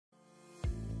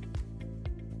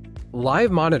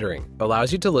Live monitoring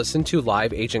allows you to listen to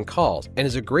live agent calls and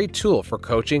is a great tool for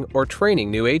coaching or training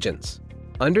new agents.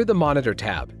 Under the Monitor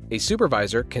tab, a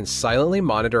supervisor can silently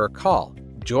monitor a call,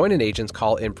 join an agent's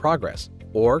call in progress,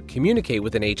 or communicate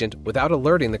with an agent without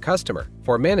alerting the customer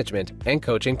for management and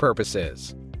coaching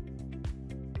purposes.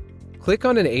 Click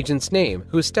on an agent's name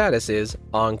whose status is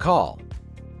On Call.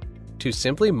 To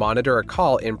simply monitor a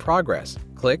call in progress,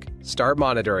 click Start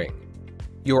Monitoring.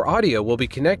 Your audio will be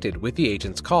connected with the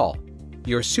agent's call.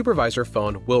 Your supervisor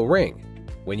phone will ring.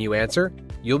 When you answer,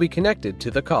 you'll be connected to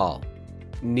the call.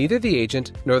 Neither the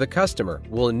agent nor the customer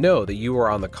will know that you are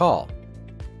on the call.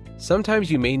 Sometimes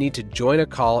you may need to join a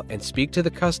call and speak to the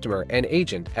customer and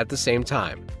agent at the same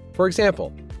time. For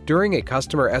example, during a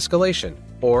customer escalation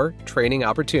or training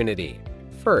opportunity.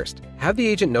 First, have the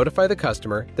agent notify the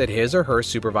customer that his or her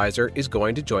supervisor is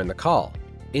going to join the call.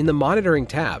 In the Monitoring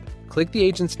tab, click the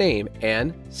agent's name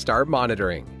and Start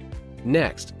Monitoring.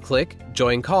 Next, click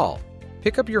Join Call.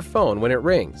 Pick up your phone when it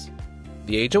rings.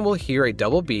 The agent will hear a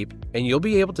double beep and you'll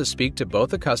be able to speak to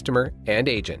both the customer and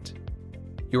agent.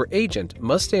 Your agent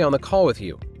must stay on the call with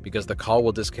you because the call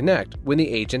will disconnect when the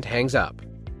agent hangs up.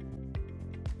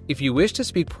 If you wish to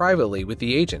speak privately with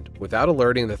the agent without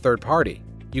alerting the third party,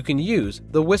 you can use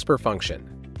the Whisper function.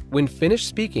 When finished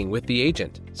speaking with the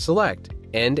agent, select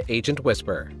End Agent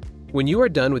Whisper. When you are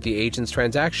done with the agent's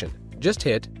transaction, just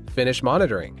hit Finish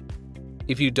Monitoring.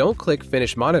 If you don't click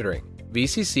Finish Monitoring,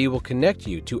 VCC will connect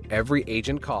you to every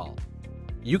agent call.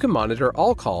 You can monitor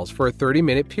all calls for a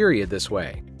 30-minute period this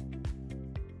way.